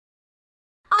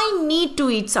you need to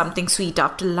eat something sweet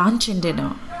after lunch and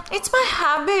dinner. It's my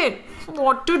habit.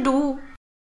 What to do?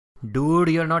 Dude,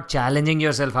 you're not challenging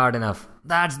yourself hard enough.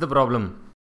 That's the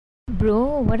problem.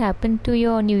 Bro, what happened to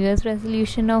your New Year's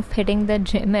resolution of hitting the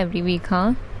gym every week,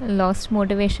 huh? Lost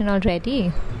motivation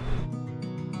already?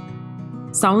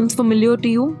 Sounds familiar to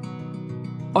you?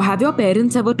 Or have your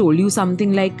parents ever told you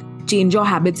something like, change your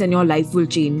habits and your life will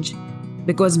change?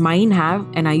 Because mine have,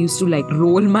 and I used to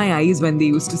roll my eyes when they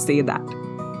used to say that.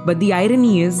 But the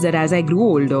irony is that as I grew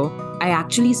older, I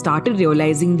actually started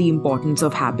realizing the importance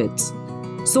of habits.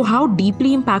 So how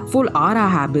deeply impactful are our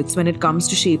habits when it comes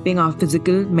to shaping our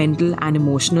physical, mental, and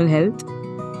emotional health?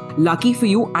 Lucky for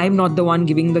you, I'm not the one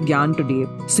giving the gyan today.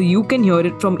 So you can hear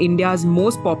it from India's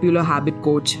most popular habit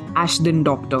coach, Ashdin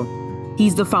Doctor.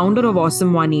 He's the founder of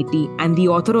Awesome 180 and the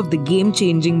author of the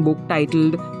game-changing book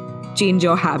titled Change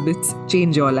Your Habits,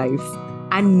 Change Your Life.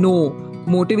 And no,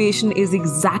 motivation is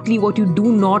exactly what you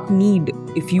do not need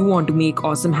if you want to make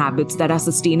awesome habits that are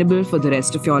sustainable for the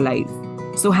rest of your life.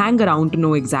 So hang around to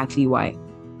know exactly why.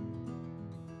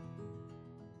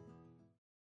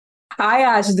 Hi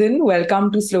Ashdin,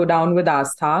 welcome to Slow Down with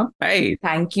Astha. Hi.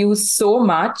 Thank you so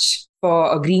much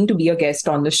for agreeing to be a guest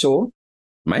on the show.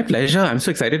 My pleasure. I'm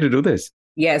so excited to do this.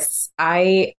 Yes,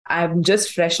 I'm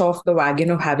just fresh off the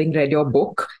wagon of having read your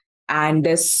book, and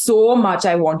there's so much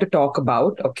I want to talk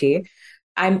about, okay?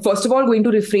 I'm first of all going to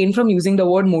refrain from using the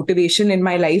word motivation in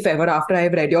my life ever after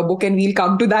I've read your book, and we'll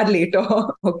come to that later,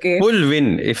 okay? Full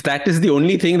win. If that is the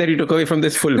only thing that you took away from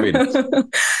this, full win.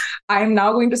 I'm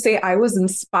now going to say I was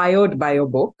inspired by your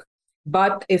book.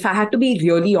 But if I had to be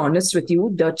really honest with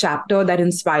you, the chapter that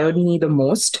inspired me the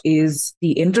most is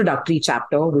the introductory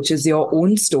chapter, which is your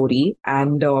own story.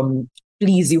 And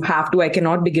please, you have to, I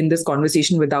cannot begin this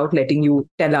conversation without letting you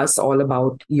tell us all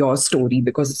about your story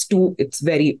because it's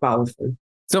very powerful.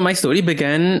 So my story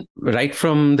began right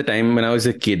from the time when I was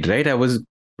a kid, right? I was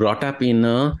brought up in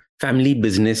a family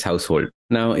business household.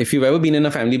 Now, if you've ever been in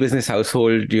a family business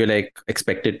household, you're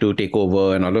expected to take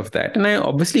over and all of that. And I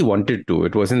obviously wanted to.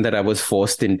 It wasn't that I was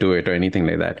forced into it or anything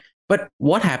like that. But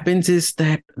what happens is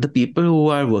that the people who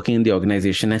are working in the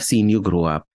organization have seen you grow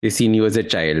up. They've seen you as a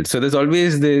child. So there's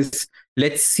always this,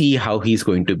 let's see how he's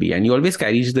going to be. And you always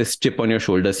carry this chip on your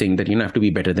shoulder saying that you have to be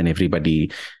better than everybody.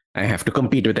 I have to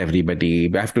compete with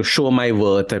everybody. I have to show my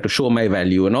worth. I have to show my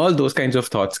value. And all those kinds of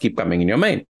thoughts keep coming in your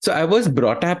mind. So I was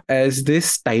brought up as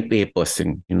this type A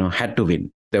person, had to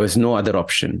win. There was no other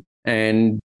option.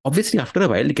 And obviously, after a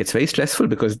while, it gets very stressful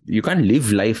because you can't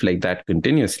live life like that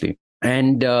continuously.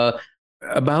 And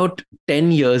about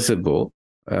 10 years ago,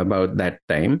 about that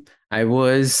time, I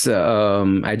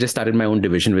just started my own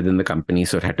division within the company.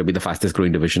 So it had to be the fastest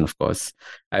growing division, of course.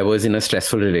 I was in a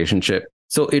stressful relationship.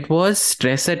 So it was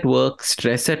stress at work,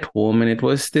 stress at home, and it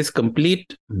was this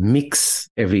complete mix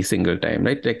every single time,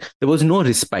 right? There was no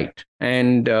respite.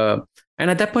 And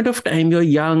at that point of time, you're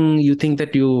young, you think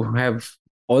that you have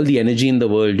all the energy in the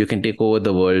world, you can take over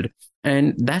the world.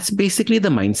 And that's basically the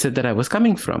mindset that I was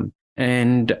coming from.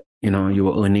 And, you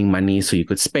were earning money so you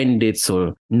could spend it.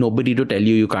 So nobody to tell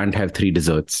you can't have 3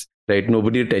 desserts, right?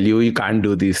 Nobody to tell you can't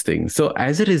do these things. So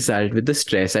as a result, with the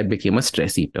stress, I became a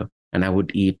stress eater and I would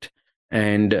eat.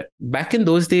 And back in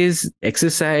those days,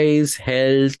 exercise,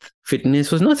 health,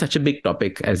 fitness was not such a big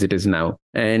topic as it is now.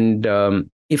 And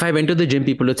if I went to the gym,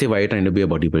 people would say, why are you trying to be a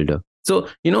bodybuilder? So,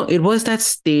 it was that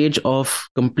stage of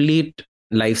complete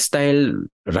lifestyle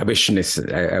rubbishness,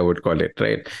 I would call it,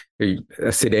 right?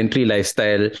 A sedentary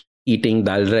lifestyle, eating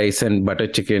dal rice and butter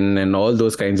chicken and all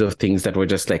those kinds of things that were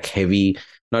just heavy,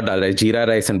 not dal rice, jeera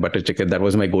rice and butter chicken. That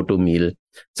was my go-to meal.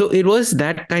 So it was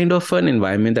that kind of an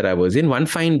environment that I was in. One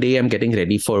fine day, I'm getting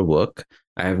ready for work.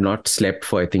 I have not slept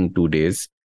for, I think, 2 days.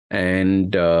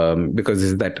 And because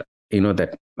it's that,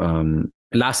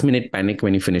 last minute panic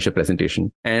when you finish a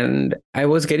presentation. And I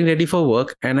was getting ready for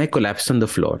work and I collapsed on the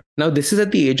floor. Now, this is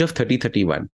at the age of 30,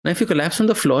 31. Now, if you collapse on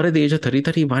the floor at the age of 30,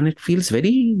 31, it feels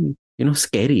very,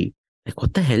 scary.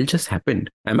 What the hell just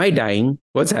happened? Am I dying?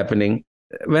 What's happening?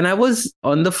 When I was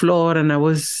on the floor and I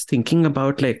was thinking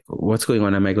about what's going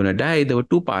on? Am I going to die? There were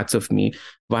 2 parts of me.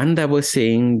 One that was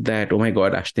saying that, oh my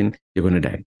God, Ashdin, you're going to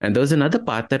die. And there was another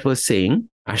part that was saying,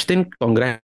 Ashdin,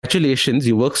 congratulations,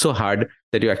 you work so hard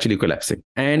that you're actually collapsing.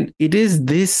 And it is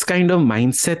this kind of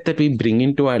mindset that we bring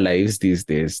into our lives these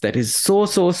days that is so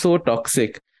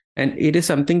toxic. And it is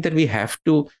something that we have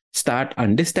to start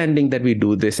understanding that we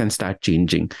do this and start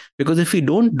changing. Because if we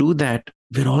don't do that,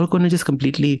 we're all going to just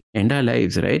completely end our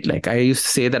lives, right? I used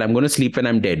to say that I'm going to sleep when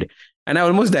I'm dead. And I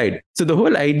almost died. So the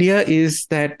whole idea is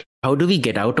that how do we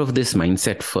get out of this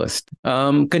mindset first?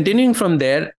 Continuing from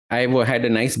there, had a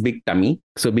nice big tummy.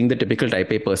 So being the typical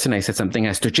type A person, I said something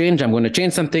has to change. I'm going to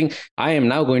change something. I am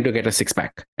now going to get a six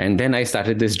pack. And then I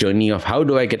started this journey of how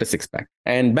do I get a six pack?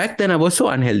 And back then I was so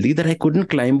unhealthy that I couldn't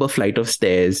climb a flight of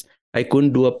stairs. I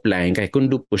couldn't do a plank. I couldn't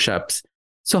do push-ups.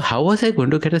 So how was I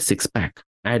going to get a six pack?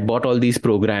 I had bought all these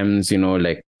programs,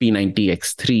 like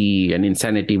P90X3 and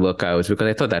Insanity workouts because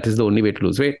I thought that is the only way to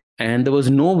lose weight. And there was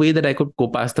no way that I could go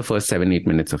past the first 7-8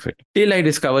 minutes of it. Till I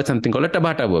discovered something called a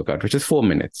Tabata workout, which is 4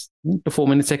 minutes. The 4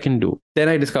 minutes I can do. Then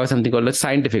I discovered something called a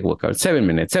scientific workout, 7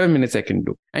 minutes. 7 minutes I can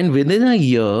do. And within a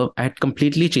year, I had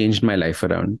completely changed my life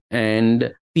around.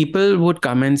 And people would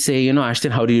come and say, Ashdin,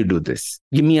 how do you do this?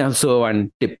 Give me also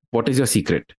one tip. What is your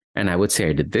secret? And I would say,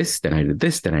 I did this, then I did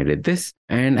this, then I did this.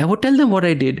 And I would tell them what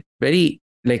I did, very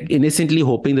innocently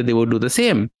hoping that they would do the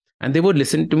same. And they would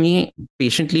listen to me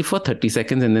patiently for 30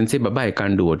 seconds and then say, Baba, I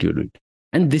can't do what you did.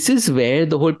 And this is where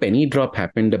the whole penny drop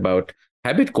happened about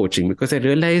habit coaching, because I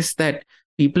realized that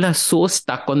people are so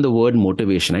stuck on the word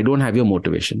motivation. I don't have your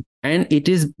motivation. And it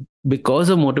is because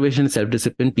of motivation and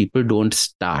self-discipline, people don't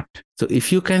start. So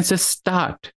if you can just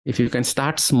start, if you can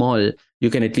start small, you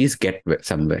can at least get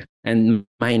somewhere. And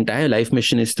my entire life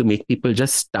mission is to make people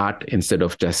just start instead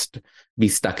of just be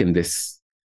stuck in this,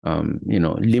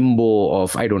 limbo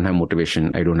of I don't have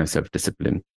motivation, I don't have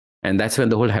self-discipline. And that's when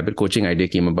the whole habit coaching idea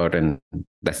came about. And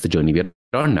that's the journey we're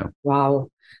on now. Wow.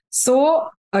 So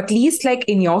at least like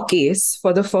in your case,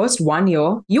 for the first 1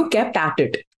 year, you kept at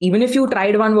it. Even if you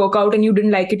tried one workout and you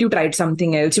didn't like it, you tried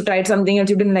something else. You tried something else,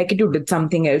 you didn't like it, you did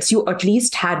something else. You at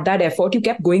least had that effort. You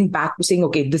kept going back to saying,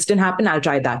 okay, this didn't happen, I'll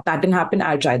try that. That didn't happen,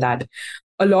 I'll try that.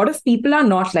 A lot of people are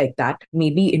not like that,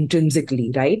 maybe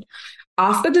intrinsically, right?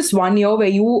 After this 1 year where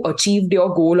you achieved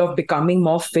your goal of becoming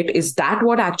more fit, is that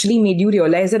what actually made you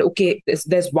realize that, okay,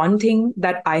 there's one thing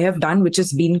that I have done which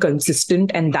has been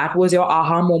consistent, and that was your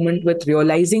aha moment with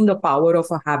realizing the power of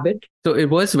a habit? So it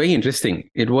was very interesting.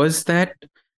 It was that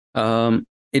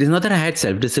it is not that I had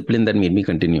self-discipline that made me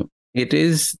continue. It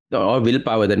is or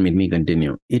willpower that made me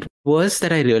continue. It was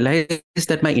that I realized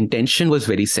that my intention was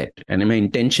very set and my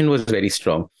intention was very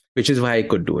strong, which is why I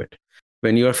could do it.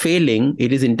 When you are failing,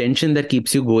 it is intention that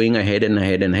keeps you going ahead and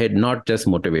ahead and ahead, not just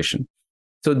motivation.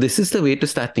 So this is the way to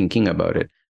start thinking about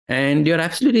it. And you're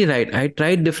absolutely right. I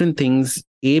tried different things,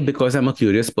 because I'm a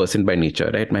curious person by nature,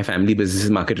 right? My family business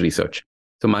is market research.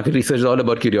 So market research is all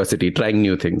about curiosity, trying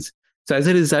new things. So as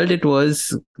a result, it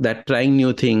was that trying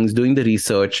new things, doing the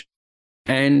research.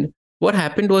 And what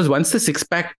happened was once the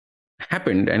six-pack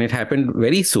happened, and it happened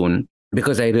very soon,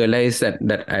 because I realized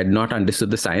that I had not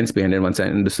understood the science behind it. Once I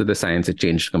understood the science, it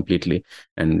changed completely.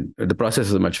 And the process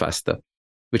was much faster,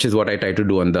 which is what I try to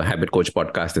do on the Habit Coach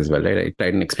podcast as well, right? I try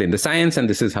and explain the science, and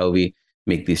this is how we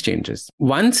make these changes.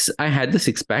 Once I had the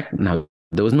six-pack, now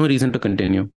there was no reason to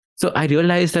continue. So I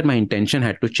realized that my intention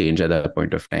had to change at that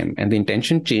point of time. And the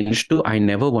intention changed to, I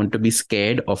never want to be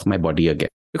scared of my body again.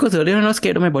 Because earlier when I was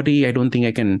scared of my body, I don't think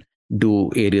I can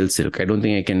do aerial silk. I don't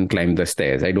think I can climb the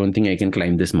stairs. I don't think I can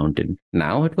climb this mountain.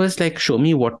 Now it was like, show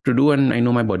me what to do, and I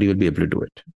know my body will be able to do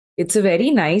it. It's a very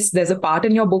nice, there's a part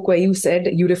in your book where you said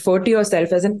you refer to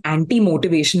yourself as an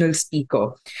anti-motivational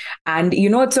speaker. And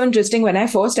it's so interesting. When I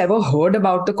first ever heard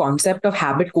about the concept of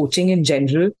habit coaching in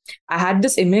general, I had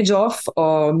this image of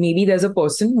maybe there's a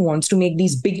person who wants to make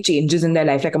these big changes in their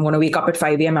life. Like, I'm going to wake up at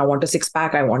 5 a.m. I want a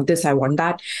six-pack. I want this. I want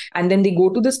that. And then they go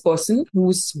to this person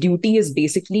whose duty is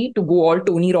basically to go all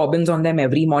Tony Robbins on them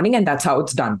every morning. And that's how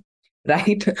it's done.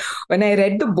 Right? When I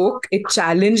read the book, it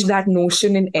challenged that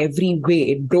notion in every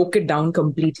way. It broke it down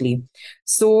completely.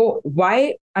 So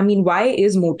why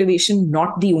is motivation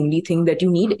not the only thing that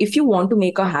you need if you want to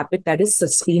make a habit that is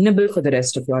sustainable for the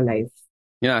rest of your life?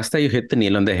 Yeah, Asta, you hit the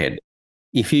nail on the head.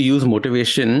 If you use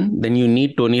motivation, then you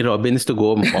need Tony Robbins to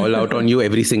go all out on you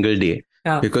every single day.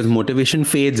 Yeah. Because motivation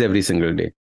fades every single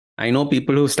day. I know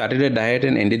people who started a diet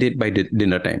and ended it by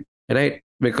dinner time, right?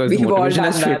 Because motivation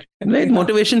has faded. Right? Yeah.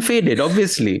 Motivation faded,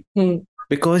 obviously,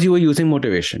 because you were using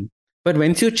motivation. But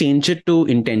once you change it to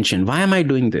intention, why am I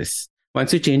doing this?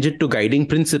 Once you change it to guiding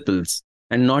principles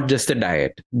and not just a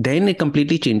diet, then it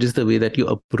completely changes the way that you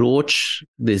approach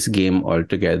this game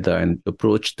altogether and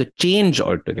approach the change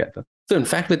altogether. So in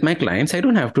fact, with my clients, I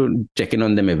don't have to check in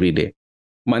on them every day.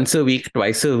 Once a week,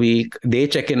 twice a week, they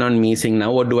check in on me saying,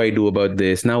 now what do I do about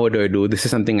this? Now what do I do? This is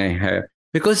something I have.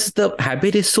 Because the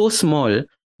habit is so small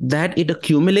that it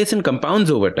accumulates and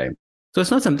compounds over time. So it's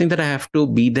not something that I have to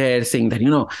be there saying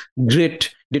that,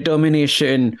 grit,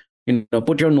 determination,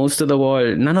 put your nose to the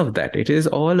wall. None of that. It is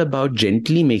all about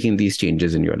gently making these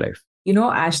changes in your life.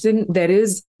 Ashton,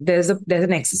 there's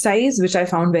an exercise which I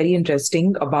found very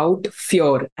interesting about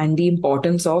fear and the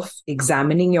importance of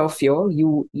examining your fear.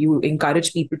 You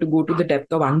encourage people to go to the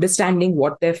depth of understanding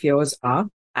what their fears are.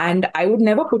 And I would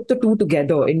never put the two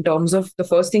together in terms of the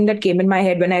first thing that came in my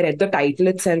head when I read the title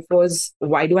itself was,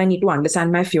 why do I need to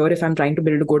understand my fear if I'm trying to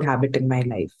build a good habit in my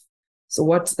life? So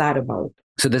what's that about?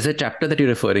 So there's a chapter that you're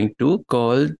referring to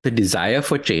called The Desire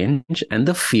for Change and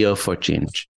the Fear for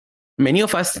Change. Many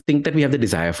of us think that we have the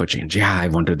desire for change. Yeah, I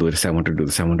want to do this. I want to do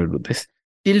this. I want to do this.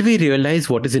 Till we realize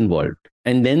what is involved.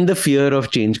 And then the fear of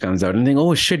change comes out and think,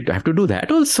 oh shit, I have to do that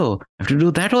also. I have to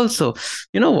do that also.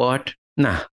 You know what?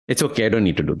 Nah, it's okay. I don't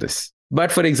need to do this.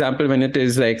 But for example, when it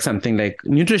is like something like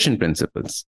nutrition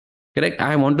principles, correct?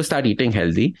 I want to start eating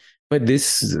healthy, but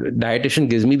this dietitian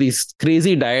gives me these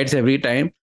crazy diets every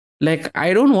time. Like,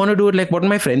 I don't want to do it like what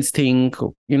my friends think.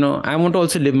 I want to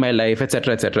also live my life,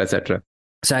 etc., etc., etc.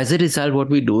 So as a result, what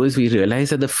we do is we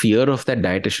realize that the fear of that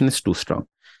dietitian is too strong.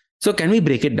 So can we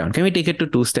break it down? Can we take it to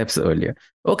 2 steps earlier?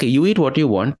 Okay, you eat what you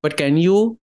want, but can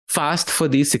you fast for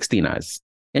these 16 hours?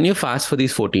 Can you fast for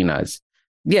these 14 hours?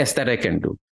 Yes, that I can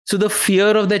do. So the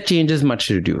fear of that change is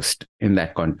much reduced in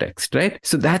that context, right?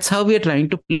 So that's how we are trying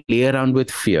to play around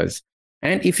with fears.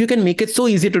 And if you can make it so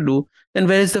easy to do, then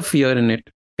where is the fear in it?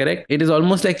 Correct? It is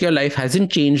almost like your life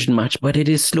hasn't changed much, but it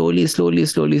is slowly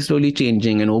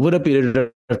changing. And over a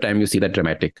period of time, you see that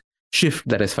dramatic shift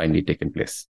that has finally taken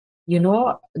place.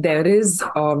 There's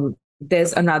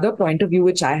another point of view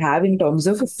which I have in terms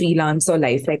of a freelancer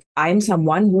life. Like, I'm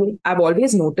someone who I've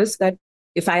always noticed that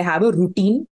if I have a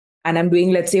routine and I'm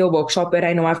doing, let's say, a workshop where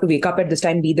I know I have to wake up at this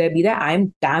time, be there,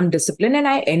 I'm damn disciplined. And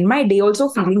I end my day also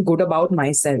feeling good about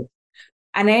myself.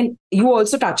 And then you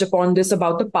also touch upon this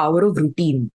about the power of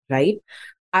routine, right?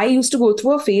 I used to go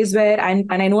through a phase where, and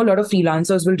I know a lot of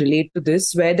freelancers will relate to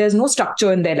this, where there's no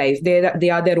structure in their life. They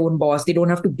are their own boss. They don't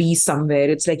have to be somewhere.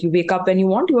 It's like you wake up when you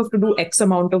want, you have to do X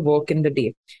amount of work in the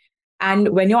day. And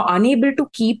when you're unable to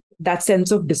keep that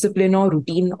sense of discipline or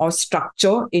routine or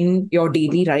structure in your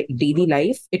daily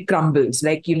life, it crumbles.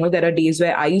 Like, there are days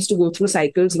where I used to go through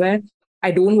cycles where I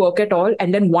don't work at all.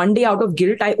 And then one day out of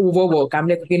guilt, I overwork. I'm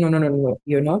like, okay,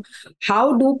 no.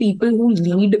 How do people who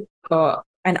lead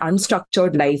an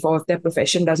unstructured life, or if their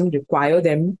profession doesn't require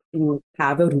them to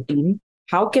have a routine,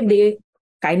 how can they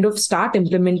kind of start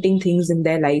implementing things in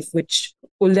their life which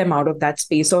pull them out of that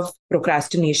space of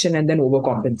procrastination and then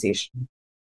overcompensation?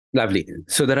 Lovely.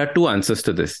 So there are 2 answers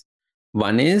to this.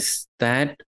 One is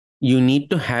that you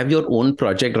need to have your own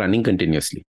project running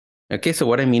continuously. Okay, so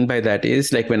what I mean by that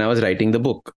is, like when I was writing the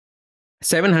book,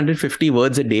 750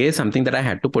 words a day is something that I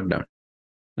had to put down,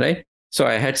 right? So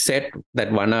I had set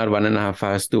that 1 hour, 1.5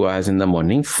 hours, 2 hours in the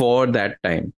morning for that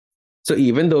time. So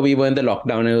even though we were in the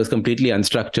lockdown and it was completely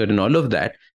unstructured and all of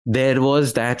that, there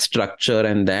was that structure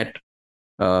and that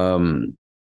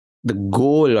the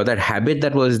goal or that habit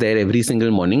that was there every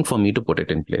single morning for me to put it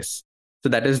in place. So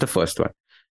that is the first one.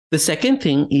 The second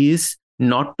thing is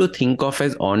not to think of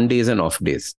as on days and off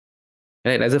days.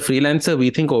 Right? As a freelancer,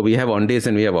 we think, we have on days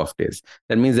and we have off days.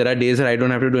 That means there are days where I don't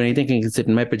have to do anything. I can sit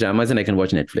in my pajamas and I can watch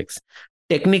Netflix.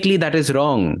 Technically, that is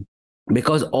wrong,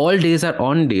 because all days are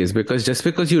on days. Because just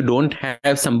because you don't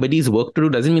have somebody's work to do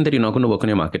doesn't mean that you're not going to work on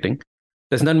your marketing.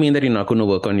 Does not mean that you're not going to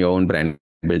work on your own brand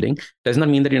building. Does not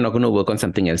mean that you're not going to work on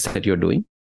something else that you're doing.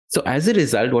 So as a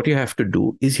result, what you have to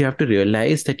do is you have to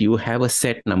realize that you have a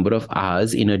set number of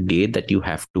hours in a day that you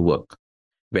have to work,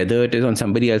 whether it is on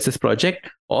somebody else's project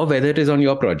or whether it is on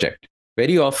your project.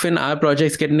 Very often our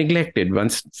projects get neglected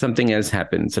once something else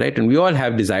happens, right? And we all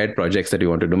have desired projects that you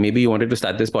want to do. Maybe you wanted to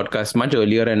start this podcast much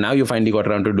earlier and now you finally got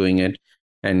around to doing it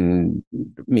and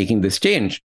making this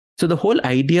change. So the whole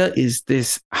idea is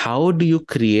this: how do you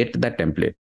create that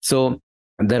template? So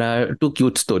there are 2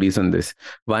 cute stories on this.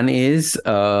 One is,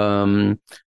 have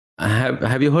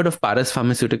you heard of Paras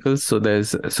Pharmaceuticals? So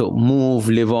there's Move,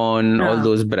 Live On, all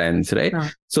those brands, right?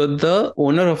 So the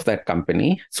owner of that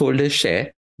company sold his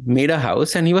share, made a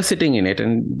house, and he was sitting in it.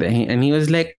 And he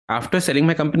was like, after selling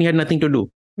my company, I had nothing to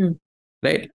do,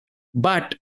 right?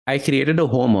 But I created a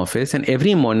home office, and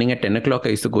every morning at 10 o'clock, I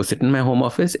used to go sit in my home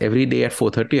office. Every day at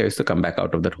 4:30, I used to come back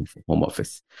out of that home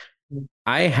office.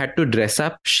 I had to dress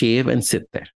up, shave, and sit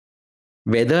there.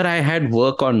 Whether I had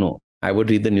work or no, I would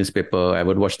read the newspaper, I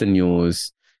would watch the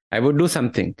news, I would do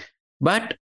something.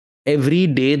 But every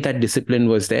day that discipline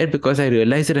was there, because I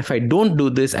realized that if I don't do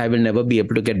this, I will never be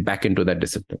able to get back into that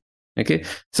discipline. Okay.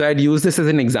 So I'd use this as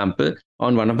an example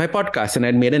on one of my podcasts, and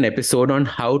I'd made an episode on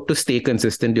how to stay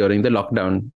consistent during the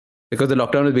lockdown, because the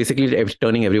lockdown was basically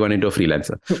turning everyone into a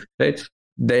freelancer, right?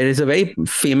 There is a very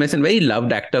famous and very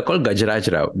loved actor called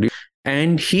Gajraj Rao.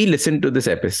 And he listened to this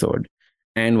episode.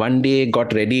 And one day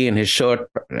got ready in his shirt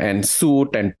and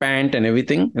suit and pant and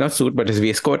everything, not suit, but his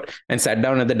waistcoat, and sat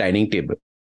down at the dining table.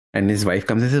 And his wife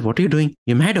comes and says, "What are you doing?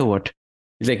 You mad or what?"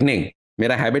 He's like, "Nahi,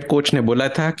 मेरा habit coach ने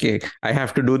बोला था कि I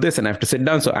have to do this and I have to sit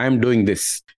down, so I am doing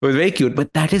this." It was very cute,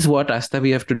 but that is what, Asta,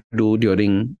 we have to do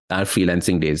during our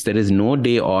freelancing days. There is no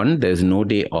day on, there is no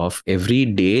day off. Every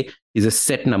day is a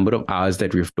set number of hours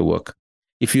that we have to work.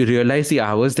 If you realize the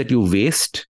hours that you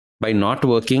waste by not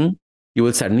working, you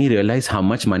will suddenly realize how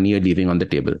much money you're leaving on the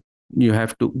table. You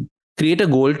have to create a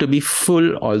goal to be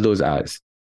full all those hours.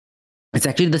 It's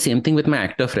actually the same thing with my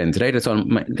actor friends, right?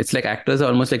 It's like actors are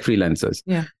almost like freelancers.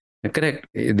 Yeah. Correct.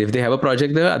 If they have a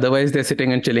project there, otherwise they're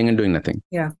sitting and chilling and doing nothing.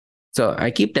 Yeah. So I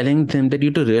keep telling them that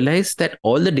you to realize that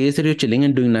all the days that you're chilling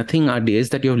and doing nothing are days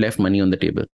that you have left money on the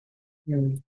table.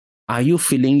 Are you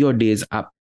filling your days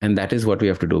up? And that is what we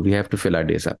have to do. We have to fill our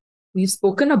days up. We've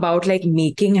spoken about like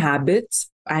making habits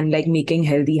and like making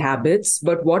healthy habits,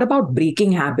 but what about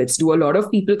breaking habits? Do a lot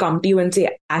of people come to you and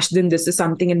say, Ashdin, this is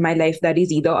something in my life that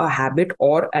is either a habit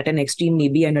or at an extreme,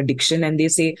 maybe an addiction. And they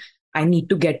say, I need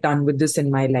to get done with this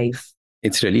in my life.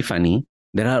 It's really funny.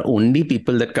 There are only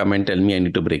people that come and tell me I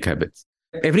need to break habits.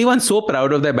 Everyone's so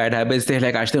proud of their bad habits. They're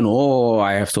like, Ashdin, oh,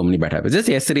 I have so many bad habits. Just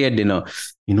yesterday at dinner,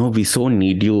 we so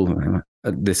need you.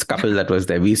 This couple that was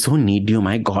there, we so need you.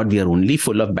 My God, we are only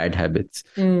full of bad habits.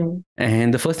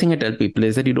 And the first thing I tell people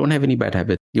is that you don't have any bad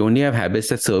habits. You only have habits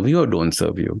that serve you or don't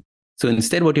serve you. So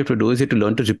instead, what you have to do is you have to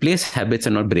learn to replace habits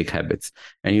and not break habits.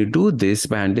 And you do this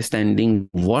by understanding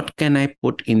what can I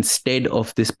put instead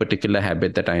of this particular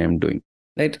habit that I am doing.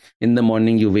 Right? In the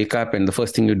morning, you wake up and the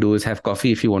first thing you do is have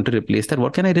coffee. If you want to replace that,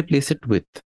 what can I replace it with?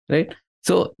 Right?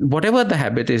 So whatever the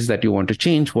habit is that you want to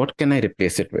change, what can I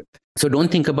replace it with? So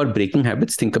don't think about breaking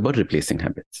habits, think about replacing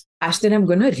habits. Ashdin, I'm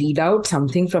going to read out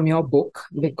something from your book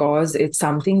because it's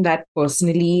something that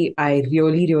personally I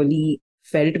really, really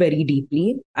felt very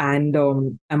deeply. And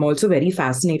I'm also very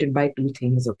fascinated by two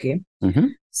things, okay?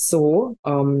 So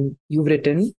you've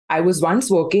written, I was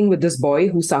once working with this boy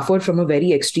who suffered from a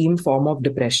very extreme form of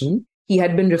depression. He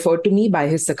had been referred to me by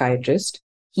his psychiatrist.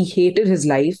 He hated his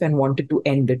life and wanted to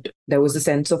end it. There was a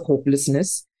sense of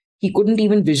hopelessness. He couldn't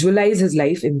even visualize his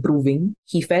life improving.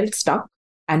 He felt stuck.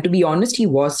 And to be honest, he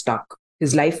was stuck.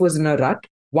 His life was in a rut.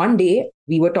 One day,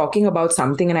 we were talking about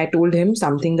something and I told him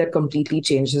something that completely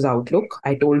changed his outlook.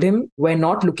 I told him, we're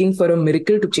not looking for a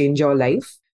miracle to change your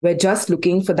life. We're just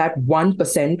looking for that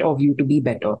 1% of you to be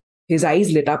better. His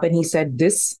eyes lit up and he said,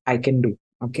 this I can do.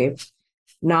 Okay.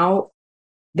 Now,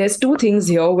 there's two things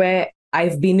here where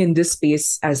I've been in this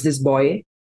space as this boy.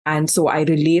 And so I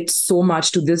relate so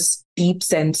much to this deep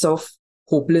sense of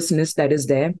hopelessness that is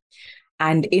there.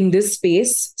 And in this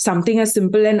space, something as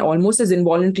simple and almost as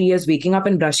involuntary as waking up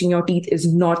and brushing your teeth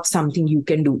is not something you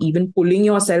can do. Even pulling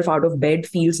yourself out of bed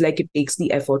feels like it takes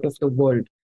the effort of the world.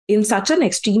 In such an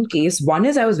extreme case, one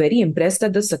is I was very impressed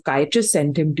that the psychiatrist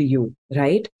sent him to you,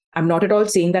 right? I'm not at all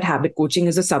saying that habit coaching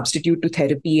is a substitute to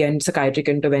therapy and psychiatric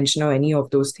intervention or any of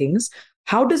those things.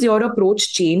 How does your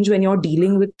approach change when you're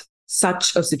dealing with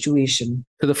such a situation?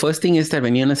 So the first thing is that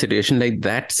when you're in a situation like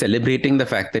that, celebrating the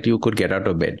fact that you could get out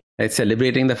of bed, right?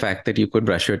 Celebrating the fact that you could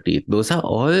brush your teeth. Those are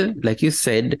all, like you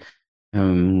said,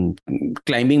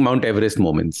 climbing Mount Everest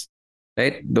moments,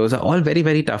 right? Those are all very,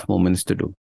 very tough moments to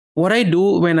do. What I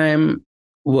do when I'm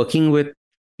working with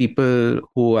people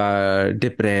who are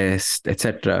depressed,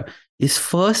 etc., is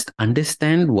first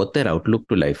understand what their outlook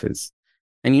to life is.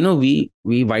 And we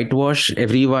whitewash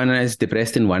everyone as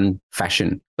depressed in one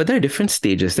fashion, but there are different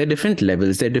stages, there are different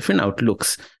levels, there are different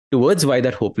outlooks towards why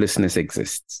that hopelessness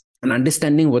exists, and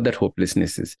understanding what that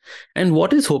hopelessness is. And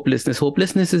what is hopelessness?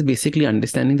 Hopelessness is basically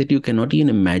understanding that you cannot even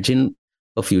imagine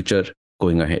a future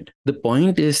going ahead. The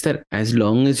point is that as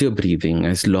long as you're breathing,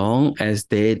 as long as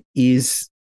there is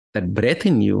that breath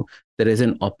in you, there is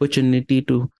an opportunity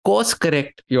to course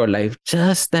correct your life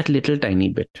just that little tiny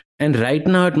bit. And right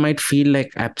now it might feel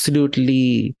like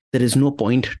absolutely there is no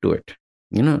point to it.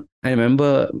 I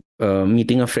remember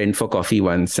meeting a friend for coffee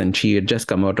once, and she had just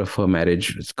come out of her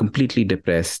marriage, was completely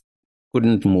depressed,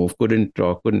 couldn't move, couldn't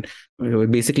talk,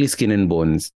 basically skin and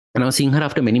bones. And I was seeing her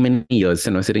after many, many years,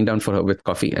 and I was sitting down for her with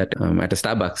coffee at a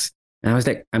Starbucks. And I was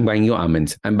like, I'm buying you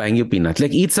almonds. I'm buying you peanuts.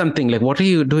 Like, eat something. Like, what are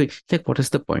you doing? Like, what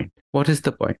is the point? What is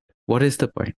the point? What is the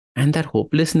point? And that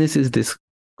hopelessness is this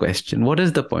question. What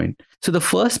is the point? So the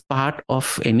first part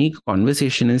of any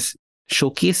conversation is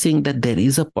showcasing that there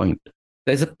is a point.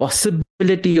 There's a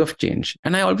possibility of change.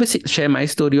 And I always share my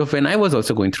story of when I was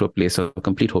also going through a place of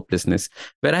complete hopelessness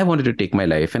where I wanted to take my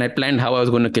life. And I planned how I was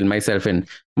going to kill myself in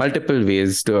multiple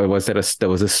ways. There was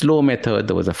a slow method.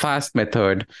 There was a fast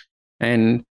method.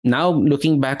 And now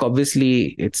looking back,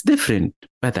 obviously it's different.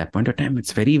 But at that point of time,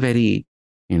 it's very, very,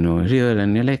 real.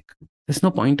 And you're like, there's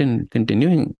no point in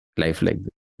continuing life like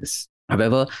this.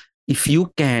 However, if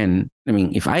you can,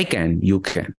 if I can, you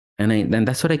can. And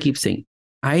that's what I keep saying.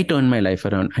 I turn my life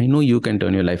around. I know you can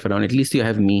turn your life around. At least you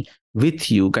have me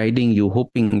with you, guiding you,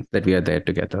 hoping that we are there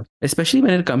together. Especially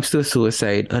when it comes to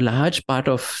suicide, a large part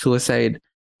of suicide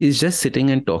is just sitting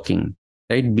and talking,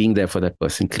 right? Being there for that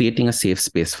person, creating a safe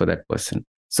space for that person.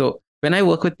 So when I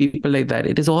work with people like that,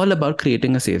 it is all about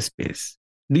creating a safe space.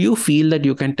 Do you feel that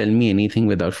you can tell me anything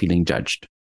without feeling judged?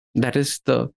 That is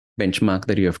the benchmark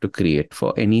that you have to create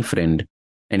for any friend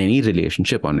and any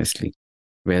relationship, honestly.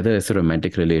 Whether it's a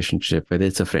romantic relationship, whether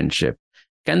it's a friendship,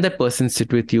 can that person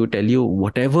sit with you, tell you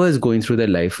whatever is going through their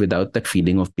life without that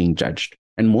feeling of being judged?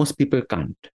 And most people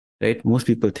can't, right? Most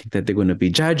people think that they're going to be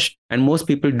judged, and most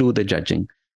people do the judging.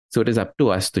 So it is up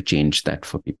to us to change that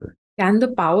for people. Can the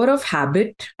power of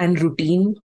habit and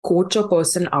routine coach a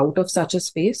person out of such a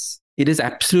space? It is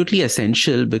absolutely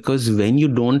essential, because when you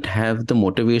don't have the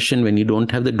motivation, when you don't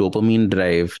have the dopamine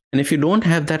drive, and if you don't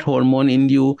have that hormone in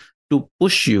you to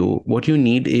push you, what you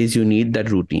need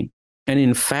that routine. And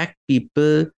in fact,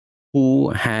 people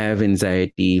who have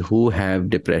anxiety, who have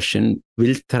depression,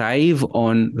 will thrive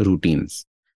on routines,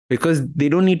 because they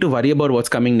don't need to worry about what's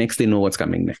coming next. They know what's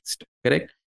coming next.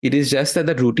 Correct? It is just that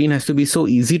the routine has to be so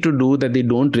easy to do that they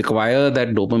don't require that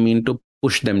dopamine to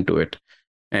push them to it.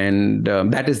 And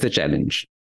that is the challenge.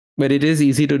 But it is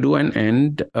easy to do,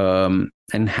 and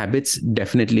habits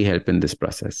definitely help in this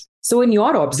process. So in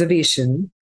your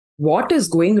observation, what is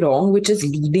going wrong, which is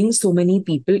leading so many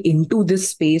people into this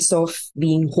space of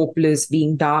being hopeless,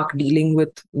 being dark, dealing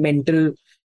with mental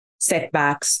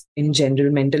setbacks in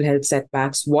general, mental health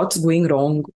setbacks? What's going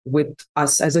wrong with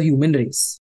us as a human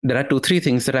race? There are 2-3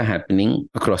 things that are happening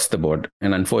across the board.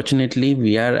 And unfortunately,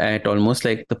 we are at almost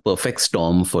like the perfect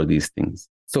storm for these things.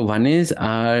 So one is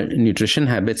our nutrition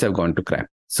habits have gone to crap.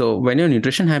 So when your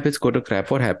nutrition habits go to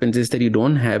crap, what happens is that you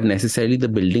don't have necessarily the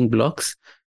building blocks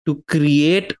to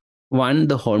create, one,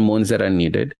 the hormones that are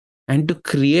needed, and to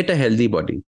create a healthy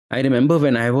body. I remember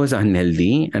when I was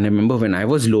unhealthy, and I remember when I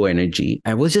was low energy,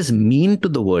 I was just mean to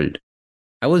the world.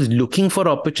 I was looking for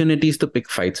opportunities to pick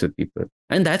fights with people.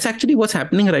 And that's actually what's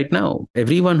happening right now.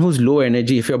 Everyone who's low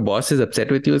energy, if your boss is upset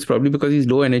with you, it's probably because he's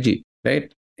low energy,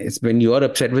 right? It's when you're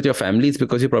upset with your family, it's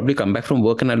because you probably come back from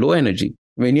work and are low energy.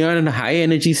 When you're in a high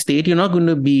energy state, you're not going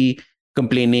to be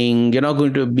complaining, you're not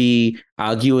going to be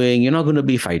arguing, you're not going to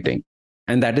be fighting.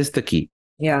 And that is the key.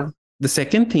 Yeah. The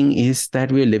second thing is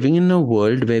that we're living in a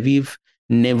world where we've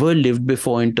never lived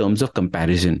before in terms of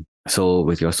comparison. So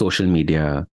with your social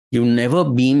media, you've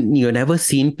never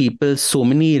seen people so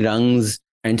many rungs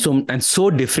and so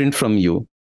different from you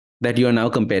that you're now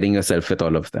comparing yourself with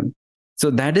all of them. So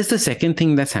that is the second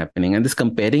thing that's happening. And this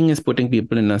comparing is putting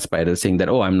people in a spiral, saying that,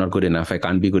 oh, I'm not good enough. I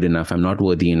can't be good enough. I'm not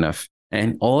worthy enough.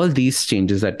 And all these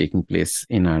changes are taking place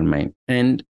in our mind.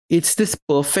 And it's this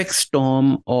perfect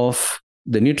storm of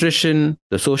the nutrition,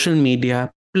 the social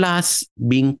media, plus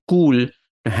being cool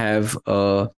to have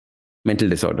a mental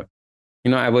disorder.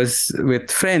 I was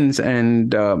with friends,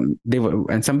 and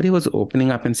somebody was opening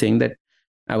up and saying that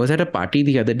I was at a party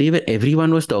the other day where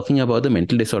everyone was talking about the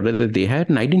mental disorder that they had,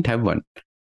 and I didn't have one.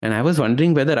 And I was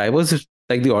wondering whether I was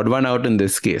like the odd one out in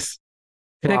this case.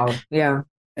 Correct? Wow. Yeah.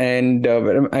 And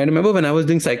I remember when I was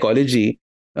doing psychology,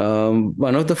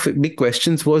 one of the big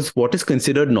questions was what is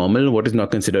considered normal, what is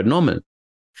not considered normal.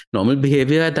 Normal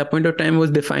behavior at that point of time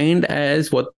was defined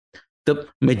as what the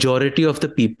majority of the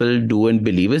people do and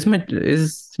believe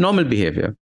is normal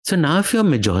behavior. So now if your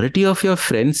majority of your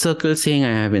friend circle saying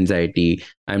I have anxiety,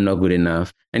 I'm not good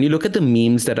enough, and you look at the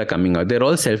memes that are coming out, they're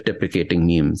all self-deprecating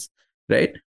memes,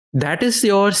 right? That is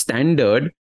your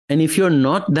standard. And if you're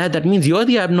not that, that means you're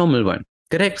the abnormal one.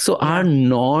 Correct? So our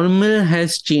normal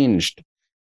has changed.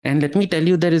 And let me tell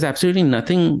you, there is absolutely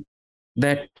nothing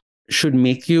that should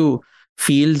make you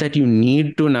feel that you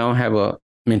need to now have a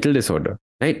mental disorder,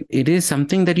 right? It is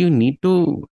something that you need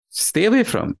to stay away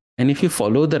from. And if you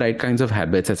follow the right kinds of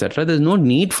habits, etc., there's no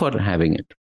need for having it.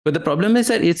 But the problem is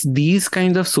that it's these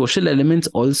kinds of social elements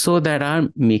also that are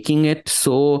making it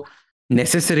so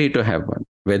necessary to have one,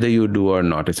 whether you do or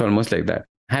not. It's almost like that.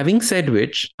 Having said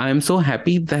which, I'm so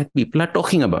happy that people are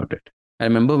talking about it. I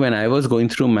remember when I was going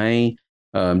through my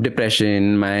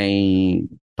depression, my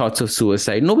thoughts of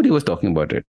suicide, nobody was talking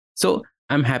about it. So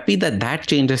I'm happy that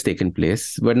change has taken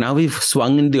place. But now we've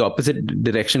swung in the opposite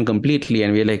direction completely.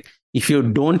 And we're like, if you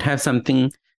don't have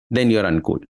something, then you're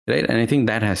uncool. right? And I think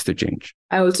that has to change.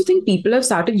 I also think people have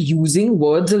started using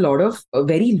words a lot of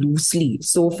very loosely.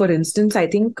 So, for instance, I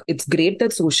think it's great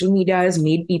that social media has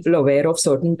made people aware of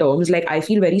certain terms. Like, I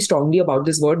feel very strongly about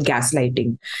this word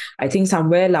gaslighting. I think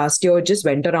somewhere last year it just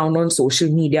went around on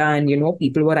social media and,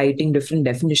 people were writing different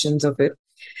definitions of it.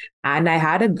 And I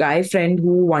had a guy friend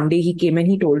who one day he came and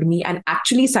he told me, and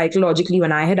actually, psychologically,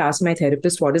 when I had asked my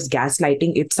therapist what is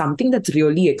gaslighting, it's something that's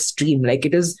really extreme. Like,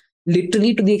 it is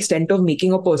literally to the extent of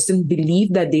making a person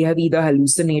believe that they have either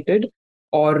hallucinated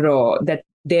or that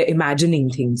they're imagining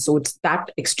things. So it's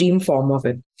that extreme form of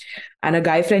it. And a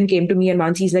guy friend came to me and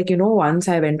once he's like, once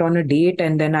I went on a date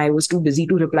and then I was too busy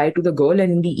to reply to the girl.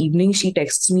 And in the evening, she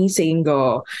texts me saying,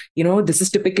 this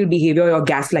is typical behavior, you're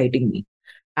gaslighting me.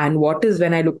 And what is,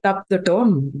 when I looked up the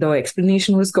term, the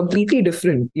explanation was completely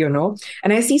different,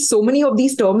 And I see so many of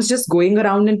these terms just going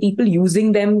around and people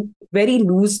using them very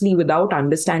loosely without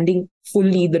understanding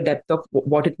fully the depth of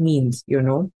what it means,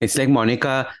 It's like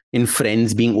Monica in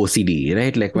Friends being OCD,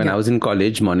 right? Like when I was in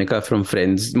college, Monica from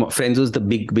Friends was the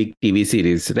big TV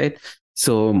series, right?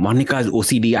 So Monica's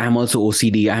OCD, I'm also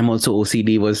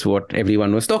OCD was what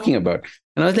everyone was talking about.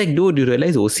 And I was like, dude, you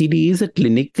realize OCD is a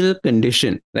clinical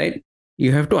condition, right?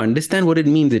 You have to understand what it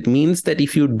means. It means that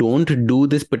if you don't do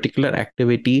this particular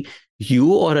activity,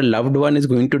 you or a loved one is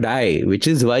going to die, which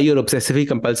is why you're obsessively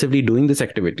compulsively doing this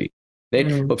activity, right?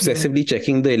 Obsessively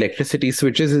checking the electricity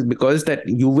switches is because that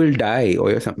you will die or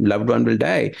your loved one will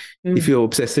die. If you're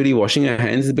obsessively washing your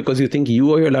hands, it's because you think you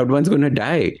or your loved one's going to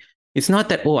die. It's not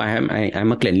that,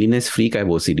 I'm a cleanliness freak, I have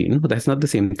OCD. No, that's not the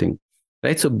same thing,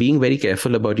 right? So being very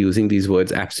careful about using these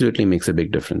words absolutely makes a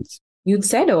big difference. You'd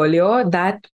said earlier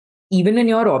that even in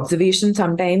your observation,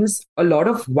 sometimes a lot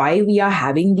of why we are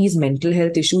having these mental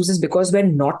health issues is because we're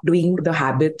not doing the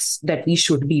habits that we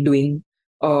should be doing,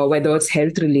 whether it's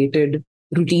health related,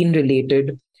 routine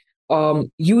related.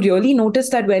 You really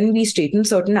notice that when we straighten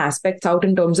certain aspects out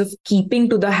in terms of keeping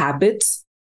to the habits,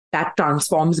 that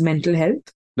transforms mental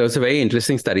health. There was a very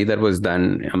interesting study that was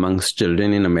done amongst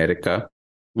children in America.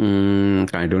 I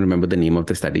don't remember the name of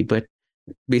the study, but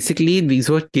basically, these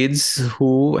were kids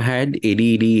who had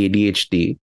ADD,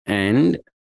 ADHD, and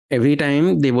every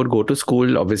time they would go to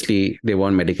school, obviously they were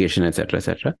on medication, etc.,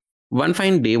 etc. One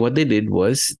fine day, what they did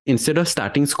was, instead of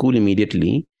starting school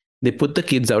immediately, they put the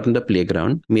kids out in the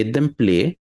playground, made them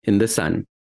play in the sun,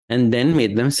 and then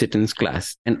made them sit in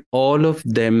class. And all of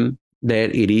them, their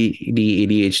ADD,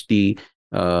 ADHD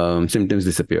symptoms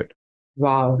disappeared.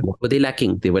 Wow. What were they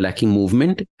lacking? They were lacking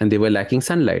movement and they were lacking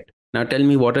sunlight. Now tell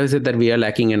me, what is it that we are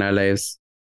lacking in our lives?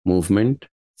 Movement,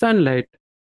 sunlight.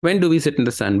 When do we sit in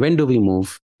the sun? When do we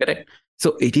move? Correct.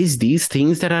 So it is these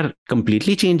things that are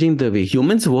completely changing the way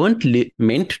humans weren't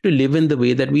meant to live in the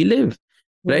way that we live.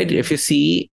 Right. If you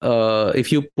see,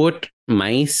 if you put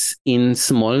mice in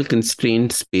small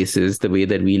constrained spaces, the way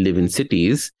that we live in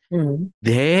cities,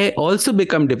 they also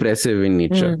become depressive in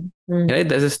nature. Right.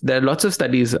 There are lots of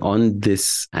studies on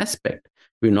this aspect.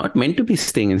 We're not meant to be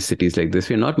staying in cities like this.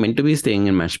 We're not meant to be staying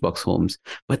in matchbox homes.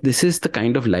 But this is the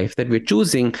kind of life that we're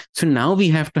choosing. So now we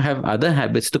have to have other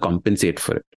habits to compensate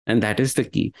for it. And that is the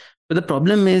key. But the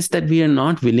problem is that we are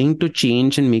not willing to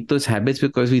change and make those habits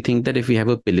because we think that if we have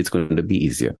a pill, it's going to be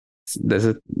easier. There's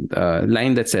a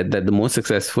line that said that the most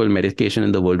successful medication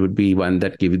in the world would be one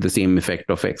that gives you the same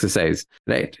effect of exercise,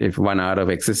 right? If 1 hour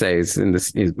of exercise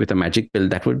with a magic pill,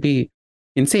 that would be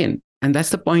insane. And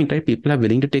that's the point, right? People are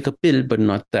willing to take a pill, but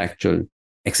not the actual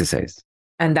exercise.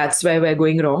 And that's where we're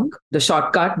going wrong. The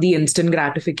shortcut, the instant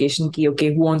gratification key.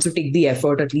 Okay, who wants to take the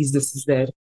effort? At least this is there.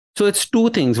 So it's two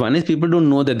things. One is people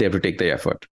don't know that they have to take the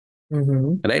effort.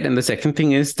 Right. And the second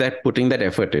thing is that putting that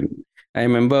effort in. I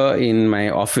remember in my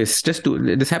office,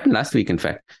 this happened last week, in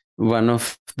fact. One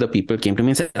of the people came to me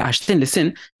and said, Ashdin,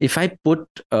 listen, if I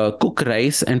cook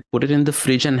rice and put it in the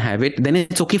fridge and have it, then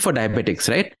it's okay for diabetics,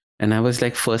 right? And I was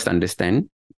like, first understand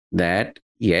that,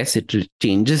 yes, it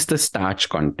changes the starch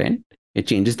content. It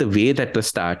changes the way that the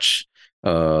starch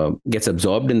gets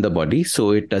absorbed in the body.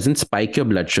 So it doesn't spike your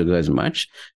blood sugar as much.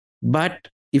 But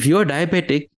if you're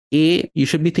diabetic, you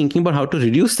should be thinking about how to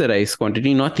reduce the rice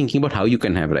quantity, not thinking about how you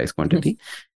can have rice quantity.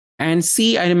 And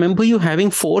C, I remember you having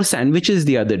 4 sandwiches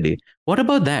the other day. What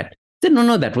about that? I said,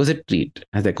 no, that was a treat.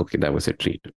 I was like, okay, that was a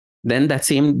treat. Then that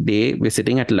same day, we're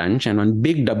sitting at lunch and one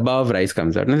big dabba of rice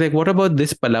comes out. And I was like, what about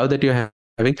this palau that you're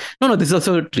having? No, this is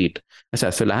also a treat. I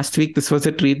said, so last week, this was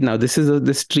a treat. Now this is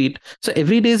this treat. So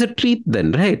every day is a treat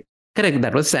then, right? Correct.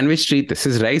 That was sandwich treat. This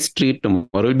is rice treat. Tomorrow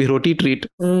will be roti treat.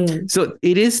 So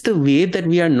it is the way that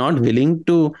we are not willing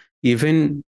to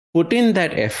even put in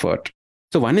that effort.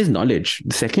 So one is knowledge.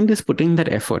 The second is putting that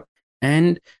effort.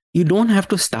 And you don't have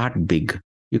to start big.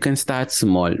 You can start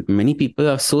small. Many people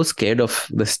are so scared of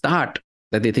the start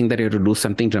that they think that you have to do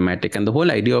something dramatic. And the whole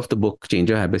idea of the book, Change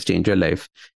Your Habits, Change Your Life,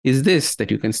 is this,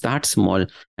 that you can start small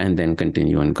and then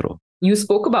continue and grow. You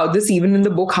spoke about this even in the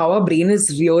book, how our brain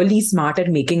is really smart at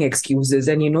making excuses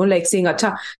and, like saying,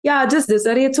 Acha, yeah, just this,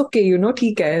 it's okay,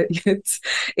 theek hai.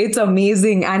 It's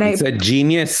amazing. And it's a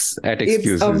genius at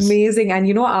excuses. It's amazing. And,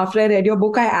 after I read your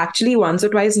book, I actually once or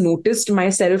twice noticed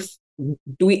myself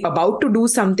about to do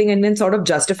something and then sort of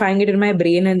justifying it in my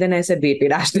brain. And then I said, wait,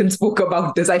 Ashdin spoke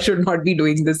about this. I should not be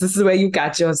doing this. This is where you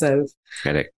catch yourself.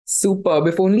 Correct. Superb.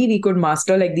 If only we could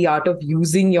master like the art of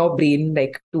using your brain,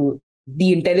 like to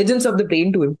the intelligence of the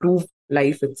brain to improve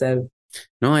life itself.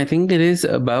 No, I think it is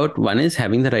about, one is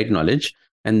having the right knowledge,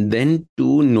 and then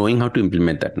two, knowing how to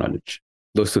implement that knowledge.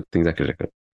 Those two things are critical.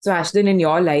 So Ashdin, in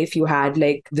your life, you had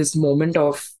like this moment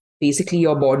of basically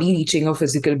your body reaching a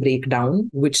physical breakdown,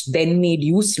 which then made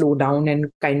you slow down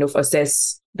and kind of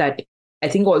assess that. I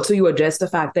think also you addressed the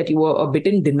fact that you were a bit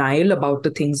in denial about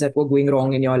the things that were going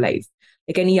wrong in your life.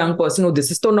 Like any young person, oh,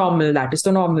 this is so normal, that is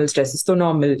so normal, stress is so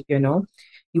normal,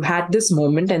 You had this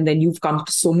moment and then you've come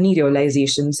to so many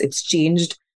realizations. It's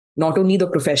changed not only the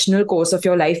professional course of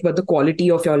your life, but the quality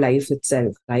of your life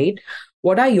itself, right?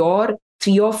 What are your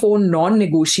 3 or 4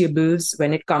 non-negotiables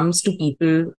when it comes to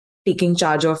people taking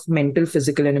charge of mental,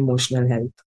 physical, and emotional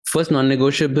health? First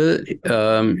non-negotiable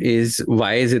is,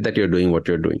 why is it that you're doing what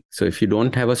you're doing? So if you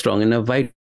don't have a strong enough why,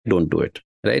 don't do it,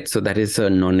 right? So that is a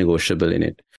non-negotiable in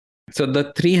it. So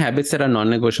the 3 habits that are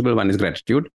non-negotiable, one is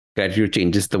gratitude. Gratitude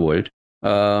changes the world.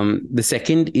 The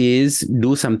second is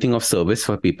do something of service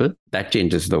for people. That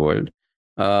changes the world.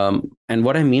 And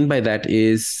what I mean by that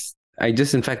is,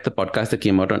 in fact, the podcast that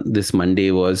came out on this Monday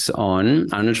was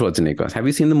on Arnold Schwarzenegger. Have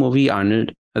you seen the movie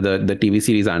Arnold, the TV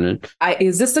series Arnold?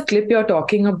 Is this the clip you're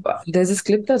talking about? There's this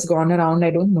clip that's gone around. I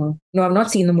don't know. No, I've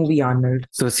not seen the movie Arnold.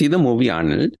 So see the movie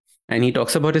Arnold. And he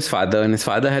talks about his father. And his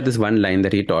father had this one line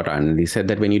that he taught Arnold. He said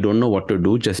that when you don't know what to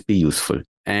do, just be useful.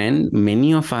 And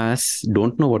many of us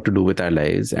don't know what to do with our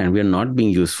lives. And we are not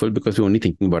being useful because we're only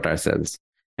thinking about ourselves.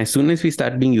 As soon as we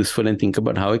start being useful and think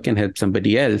about how we can help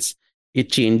somebody else, it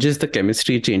changes the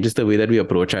chemistry, it changes the way that we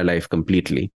approach our life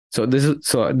completely. So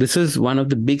this is one of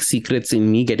the big secrets in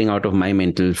me getting out of my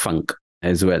mental funk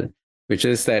as well, which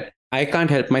is that I can't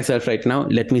help myself right now.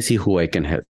 Let me see who I can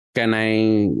help. Can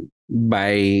I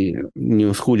buy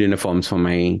new school uniforms for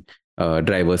my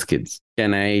driver's kids?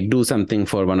 Can I do something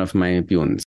for one of my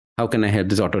peons? How can I help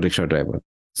this auto rickshaw driver?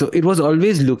 So it was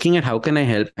always looking at how can I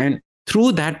help? And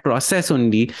through that process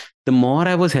only, the more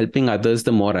I was helping others,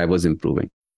 the more I was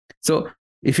improving. So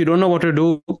if you don't know what to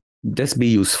do, just be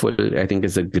useful. I think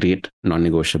is a great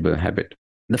non-negotiable habit.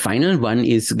 The final one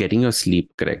is getting your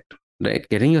sleep correct, right?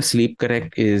 Getting your sleep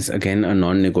correct is, again, a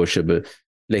non-negotiable.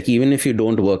 Like, even if you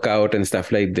don't work out and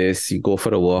stuff like this, you go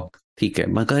for a walk,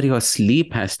 but your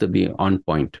sleep has to be on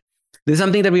point. This is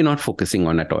something that we're not focusing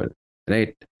on at all,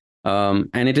 right?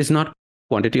 And it is not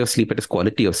quantity of sleep, it is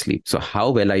quality of sleep. So how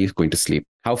well are you going to sleep?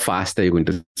 How fast are you going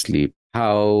to sleep?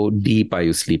 How deep are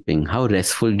you sleeping? How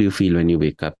restful do you feel when you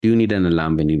wake up? Do you need an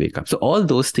alarm when you wake up? So all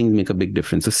those things make a big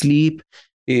difference. So sleep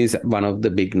is one of the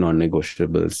big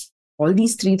non-negotiables. All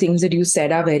these 3 things that you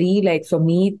said are very, like, for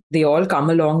me, they all come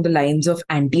along the lines of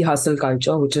anti-hustle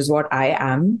culture, which is what I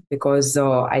am, because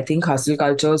I think hustle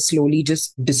culture is slowly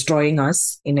just destroying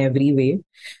us in every way.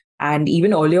 And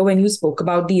even earlier, when you spoke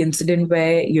about the incident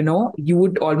where, you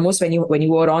would almost, when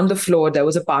you were on the floor, there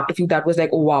was a part of you that was like,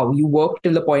 oh, wow, you worked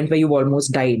till the point where you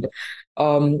almost died.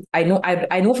 I know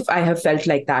I have felt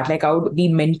like that. Like, I would be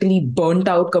mentally burnt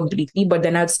out completely, but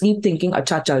then I'd sleep thinking,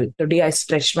 acha chal, today I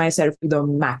stretched myself to the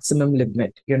maximum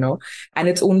limit, and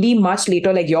it's only much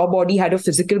later, like your body had a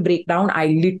physical breakdown. I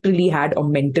literally had a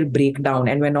mental breakdown,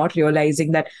 and we're not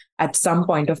realizing that at some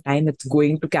point of time, it's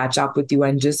going to catch up with you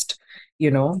and just,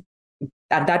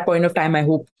 at that point of time, I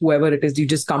hope whoever it is, you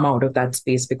just come out of that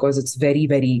space, because it's very,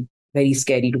 very, very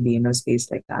scary to be in a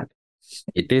space like that.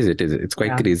 It is. It's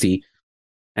quite crazy.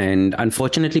 And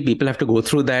unfortunately, people have to go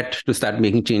through that to start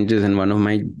making changes. And one of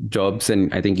my jobs,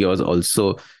 and I think yours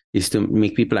also, is to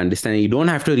make people understand you don't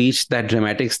have to reach that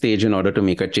dramatic stage in order to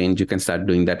make a change. You can start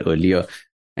doing that earlier.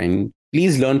 And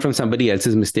please learn from somebody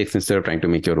else's mistakes instead of trying to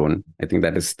make your own. I think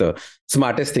that is the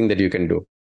smartest thing that you can do.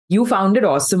 You founded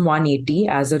Awesome 180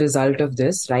 as a result of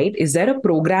this, right? Is there a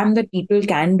program that people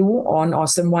can do on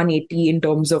Awesome 180 in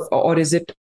terms of, or is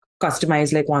it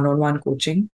customized like one-on-one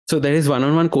coaching? So there is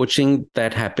one-on-one coaching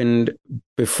that happened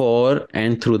before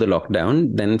and through the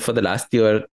lockdown. Then for the last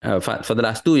year, for the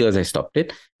last 2 years, I stopped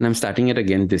it. And I'm starting it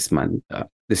again this month,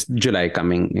 this July,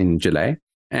 coming in July.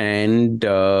 And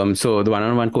so the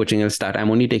one-on-one coaching will start.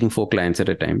 I'm only taking 4 clients at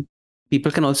a time.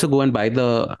 people can also go and buy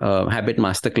the Habit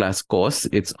Masterclass course.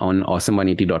 It's on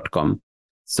awesome180.com.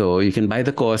 So you can buy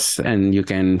the course and you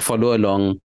can follow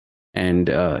along. And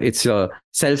it's a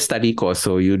self-study course.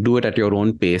 So you do it at your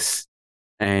own pace.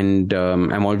 And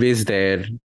I'm always there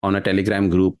on a Telegram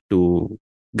group to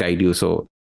guide you. So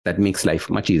that makes life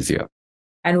much easier.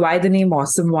 And why the name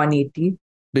Awesome 180?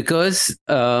 Because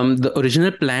the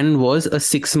original plan was a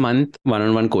 6-month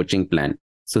one-on-one coaching plan.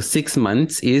 So 6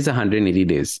 months is 180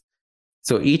 days.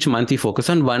 So each month we focus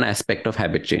on one aspect of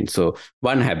habit change. So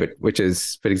one habit, which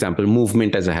is, for example,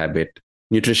 movement as a habit,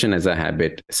 nutrition as a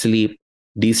habit, sleep,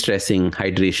 de-stressing,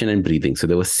 hydration, and breathing. So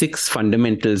there were 6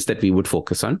 fundamentals that we would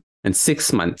focus on, and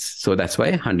 6 months. So that's why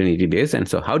 180 days. And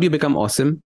so how do you become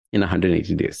awesome in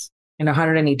 180 days? In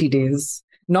 180 days.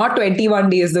 Not 21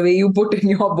 days, the way you put in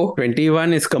your book.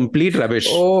 21 is complete rubbish.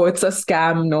 Oh, it's a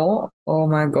scam, no? Oh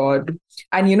my God.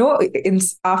 And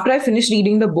after I finished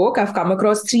reading the book, I've come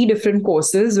across 3 different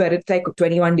courses where it's like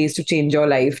 21 days to change your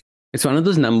life. It's one of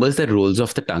those numbers that rolls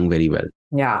off the tongue very well.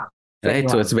 Yeah. 21.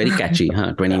 Right? So it's very catchy,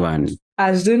 huh? 21.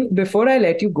 Ashdin, before I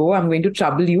let you go, I'm going to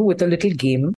trouble you with a little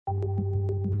game.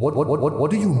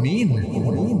 What do you mean?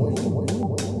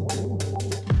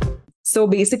 So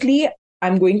basically,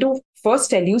 I'm going to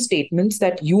first tell you statements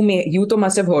that you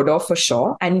must have heard of for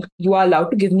sure. And you are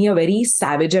allowed to give me a very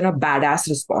savage and a badass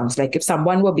response. Like if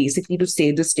someone were basically to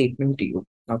say this statement to you.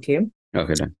 Okay.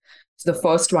 Okay, then. So the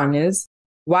first one is,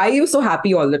 why are you so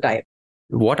happy all the time?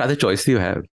 What other choice do you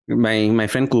have? My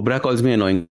friend Kubra calls me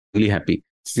annoyingly happy.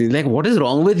 She's like, what is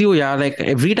wrong with you? Yeah, like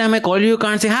every time I call you, you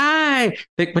can't say hi.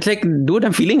 But dude,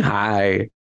 I'm feeling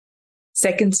high.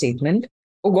 Second statement.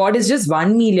 Oh God, it's just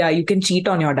one meal. Yeah, you can cheat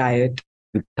on your diet.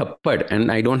 Thappad, and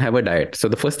I don't have a diet. So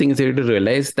the first thing is you have to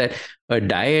realize that a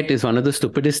diet is one of the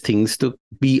stupidest things to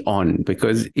be on,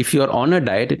 because if you're on a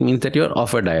diet, it means that you're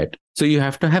off a diet. So you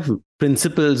have to have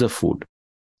principles of food.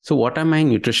 So what are my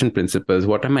nutrition principles?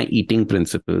 What are my eating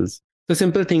principles? So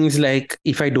simple things like,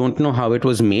 if I don't know how it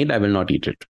was made, I will not eat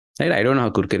it. Right? I don't know how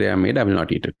kurkure are made. I will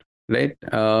not eat it. Right?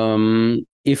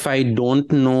 If I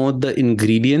don't know the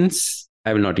ingredients,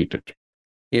 I will not eat it.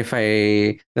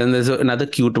 Then there's another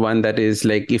cute one that is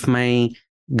like, if my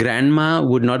grandma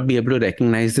would not be able to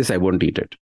recognize this, I won't eat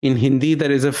it. In Hindi,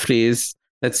 there is a phrase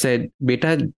that said,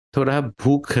 Beta thoda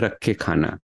bhook rakh ke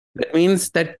khana. That means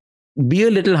that be a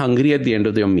little hungry at the end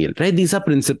of your meal, right? These are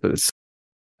principles.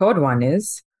 Third one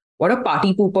is, what a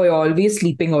party pooper, you're always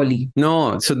sleeping early.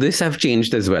 No, so this I've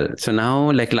changed as well. So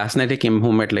now, like last night I came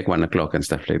home at like 1 o'clock and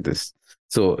stuff like this.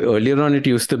 So earlier on, it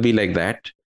used to be like that.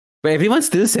 But everyone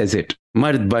still says it.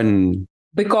 Mard ban.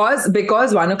 Because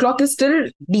 1 o'clock is still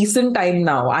decent time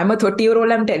now. I'm a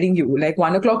 30-year-old, I'm telling you. Like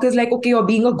 1 o'clock is like, okay, you're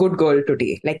being a good girl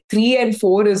today. Like 3 and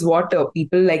 4 is what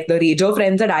people, like the rager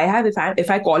friends that I have,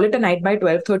 if I call it a night by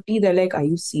 12:30, they're like, are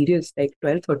you serious? Like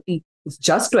 12:30? It's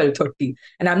just 12:30.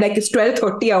 And I'm like, it's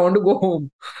 12:30, I want to go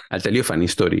home. I'll tell you a funny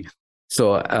story.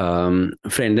 So a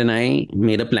friend and I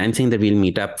made a plan saying that we'll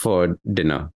meet up for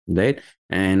dinner, right?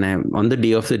 And on the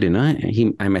day of the dinner,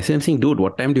 I messaged him saying, dude,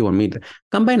 what time do you want me to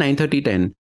come by 9:30,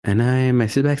 10? And I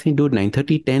messaged back saying, dude,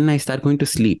 9:30, 10, I start going to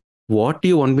sleep. What do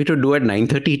you want me to do at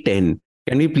 9:30, 10?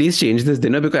 Can we please change this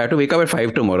dinner? Because I have to wake up at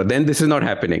 5 tomorrow. Then this is not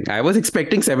happening. I was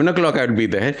expecting 7 o'clock I would be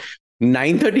there.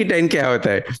 9:30, 10 kya hota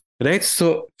hai? Right?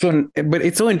 So, but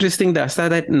it's so interesting, Dasta,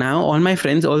 that now all my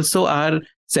friends also are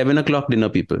 7 o'clock dinner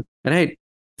people, right?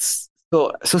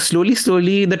 So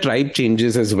slowly the tribe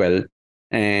changes as well.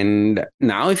 And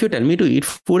now if you tell me to eat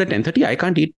food at 10:30, I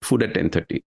can't eat food at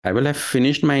 10:30. I will have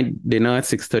finished my dinner at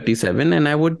 6:37 and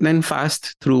I would then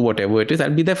fast through whatever it is. I'll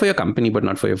be there for your company, but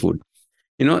not for your food.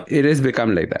 It has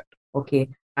become like that. Okay.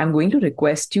 I'm going to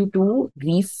request you to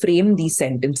reframe these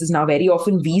sentences. Now, very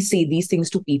often we say these things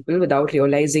to people without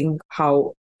realizing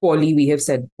how poorly we have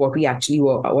said what we actually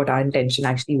were, what our intention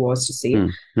actually was to say.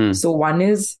 So one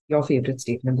is your favorite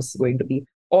statement. This is going to be,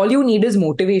 all you need is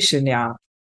motivation. Yeah.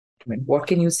 What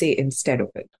can you say instead of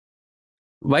it?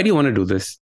 Why do you want to do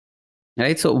this?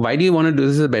 Right? So why do you want to do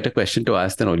this is a better question to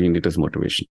ask than all you need is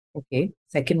motivation. Okay.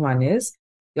 Second one is,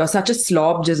 you're such a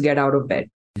slob, just get out of bed.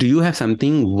 Do you have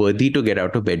something worthy to get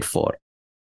out of bed for?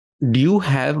 Do you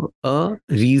have a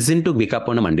reason to wake up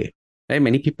on a Monday? Right?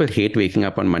 Many people hate waking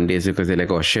up on Mondays because they're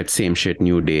like, oh shit, same shit,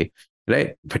 new day.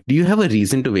 Right? But do you have a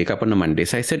reason to wake up on a Monday?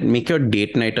 So I said, make your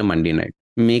date night a Monday night.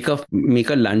 Make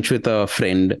a lunch with a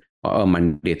friend or a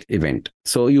Monday event.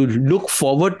 So you look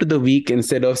forward to the week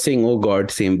instead of saying, oh God,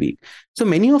 same week. So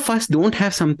many of us don't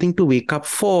have something to wake up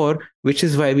for, which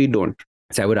is why we don't.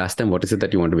 So I would ask them, what is it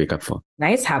that you want to wake up for?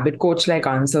 Nice habit coach-like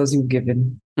answers you've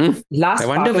given. I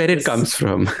wonder where it comes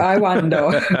from. I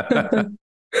wonder.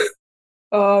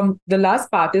 The last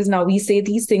part is, now we say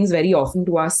these things very often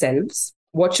to ourselves.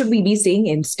 What should we be saying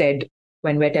instead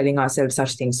when we're telling ourselves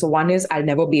such things? So one is, I'll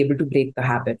never be able to break the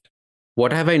habit.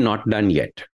 What have I not done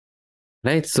yet?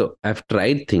 Right? So I've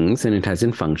tried things and it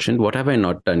hasn't functioned. What have I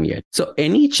not done yet? So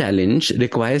any challenge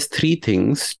requires three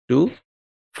things to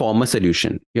form a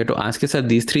solution. You have to ask yourself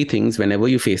these three things whenever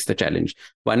you face the challenge.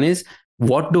 One is,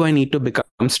 what do I need to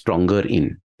become stronger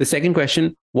in? The second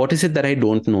question, what is it that I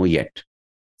don't know yet?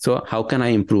 So how can I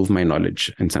improve my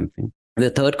knowledge in something? The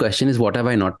third question is, what have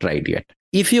I not tried yet?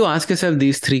 If you ask yourself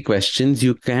these three questions,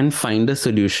 you can find a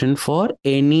solution for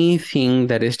anything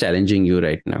that is challenging you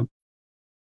right now.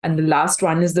 And the last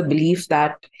one is the belief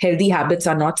that healthy habits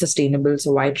are not sustainable,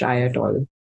 so why try at all?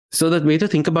 So the way to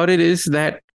think about it is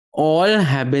that all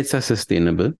habits are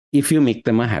sustainable if you make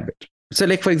them a habit. So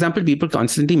like, for example, people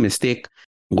constantly mistake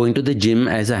going to the gym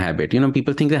as a habit.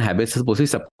 People think that habits are supposed to be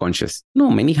subconscious. No,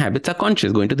 many habits are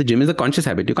conscious. Going to the gym is a conscious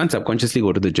habit. You can't subconsciously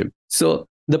go to the gym. So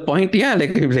the point,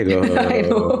 I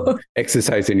know.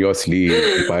 Exercise in your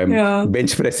sleep. I'm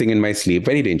bench pressing in my sleep.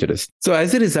 Very dangerous. So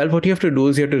as a result, what you have to do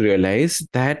is you have to realize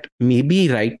that maybe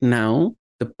right now,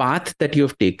 the path that you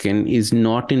have taken is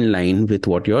not in line with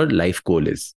what your life goal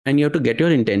is. And you have to get your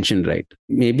intention right.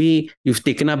 Maybe you've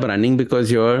taken up running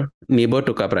because your neighbor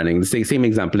took up running. The same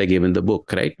example I gave in the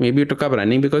book, right? Maybe you took up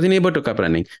running because your neighbor took up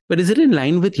running. But is it in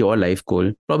line with your life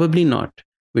goal? Probably not.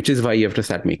 Which is why you have to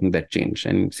start making that change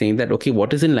and saying that, okay,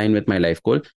 what is in line with my life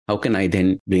goal? How can I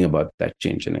then bring about that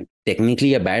change in it?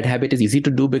 Technically, a bad habit is easy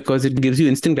to do because it gives you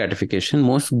instant gratification.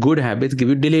 Most good habits give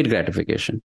you delayed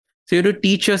gratification. So you have to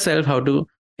teach yourself how to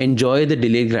enjoy the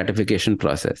delayed gratification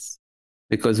process,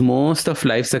 because most of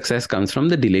life success comes from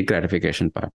the delayed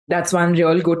gratification part. That's one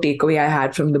real good takeaway I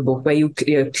had from the book, where you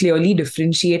clearly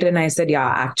differentiate. And I said, yeah,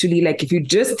 actually, like if you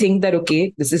just think that,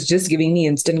 okay, this is just giving me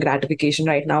instant gratification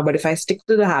right now, but if I stick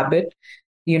to the habit,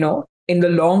 in the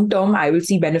long term, I will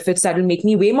see benefits that will make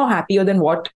me way more happier than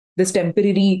what this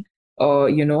temporary,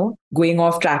 going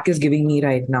off track is giving me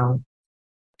right now.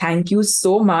 Thank you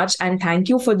so much. And thank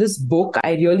you for this book.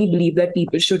 I really believe that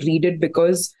people should read it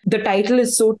because the title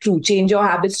is so true. Change your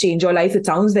habits, change your life. It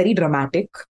sounds very dramatic,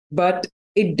 but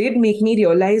it did make me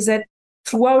realize that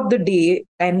throughout the day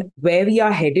and where we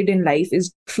are headed in life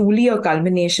is truly a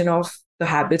culmination of the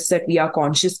habits that we are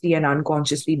consciously and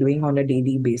unconsciously doing on a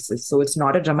daily basis. So it's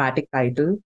not a dramatic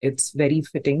title. It's very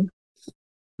fitting.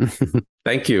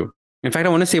 Thank you. In fact, I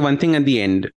want to say one thing at the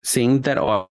end, saying that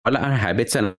all our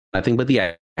habits are nothing but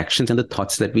the actions and the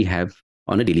thoughts that we have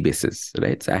on a daily basis,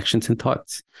 right? It's actions and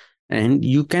thoughts. And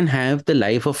you can have the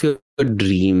life of your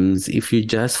dreams if you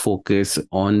just focus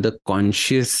on the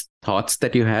conscious thoughts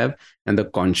that you have and the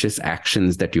conscious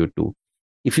actions that you do.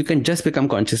 If you can just become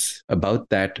conscious about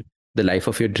that, the life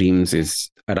of your dreams is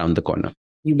around the corner.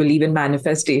 You believe in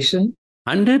manifestation?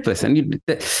 100%.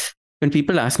 When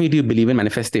people ask me, do you believe in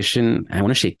manifestation? I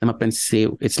want to shake them up and say,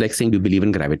 it's like saying, do you believe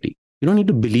in gravity? You don't need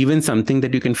to believe in something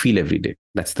that you can feel every day.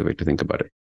 That's the way to think about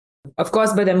it. Of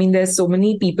course, but I mean, there's so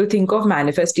many people think of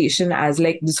manifestation as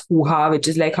like this hoo-ha, which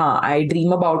is like, I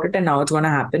dream about it and now it's going to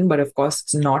happen. But of course,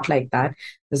 it's not like that.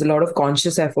 There's a lot of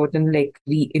conscious effort in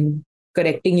in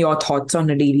correcting your thoughts on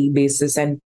a daily basis.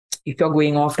 And if you're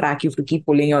going off track, you have to keep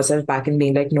pulling yourself back and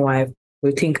being like, no, I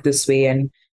will think this way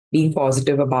and being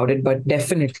positive about it. But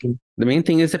definitely. The main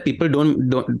thing is that people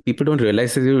don't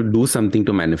realize that you do something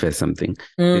to manifest something.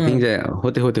 They think that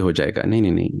hote ho jayega.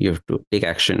 No. You have to take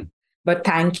action. But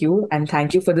thank you. And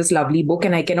thank you for this lovely book.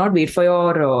 And I cannot wait for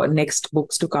your next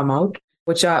books to come out,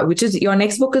 which is your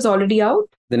next book is already out?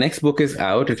 The next book is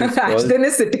out. It is Ashdin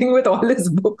is sitting with all his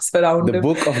books around The him.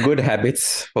 Book of Good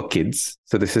Habits for Kids.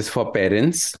 So this is for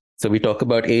parents. So we talk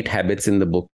about 8 habits in the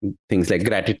book, things like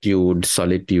gratitude,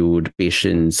 solitude,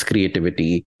 patience,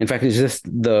 creativity. In fact, it's just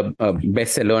the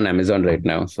bestseller on Amazon right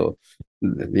now. So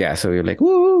yeah, so you're like,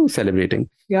 woo, celebrating.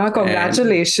 Yeah,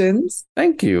 congratulations.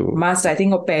 Thank you. I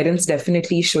think our parents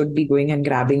definitely should be going and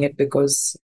grabbing it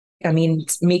because, I mean,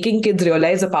 making kids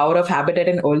realize the power of habit at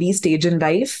an early stage in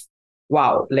life.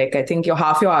 Wow. Like, I think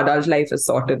half your adult life is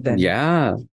sorted then.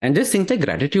 Yeah. And just think like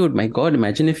gratitude. My God,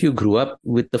 imagine if you grew up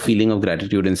with the feeling of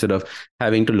gratitude instead of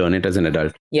having to learn it as an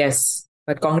adult. Yes.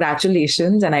 But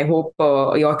congratulations. And I hope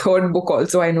your third book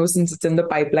also, I know since it's in the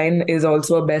pipeline, is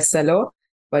also a bestseller.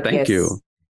 But Thank you.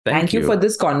 Thank you for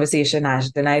this conversation,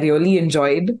 Ashdin. I really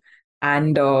enjoyed.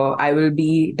 And I will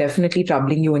be definitely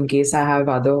troubling you in case I have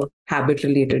other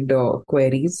habit-related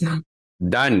queries.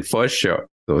 Done, for sure.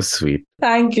 So sweet.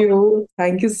 Thank you.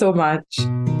 Thank you so much.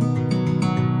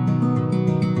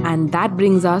 And that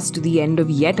brings us to the end of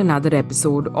yet another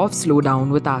episode of Slow Down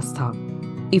with Astha.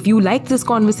 If you like this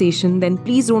conversation, then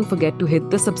please don't forget to hit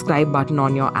the subscribe button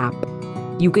on your app.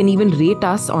 You can even rate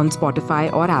us on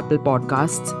Spotify or Apple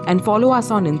Podcasts and follow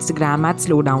us on Instagram at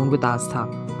Slowdown with Astha.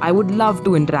 I would love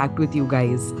to interact with you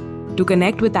guys. To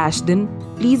connect with Ashdin,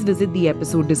 please visit the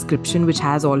episode description which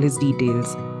has all his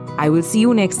details. I will see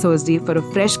you next Thursday for a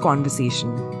fresh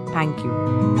conversation. Thank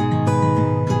you.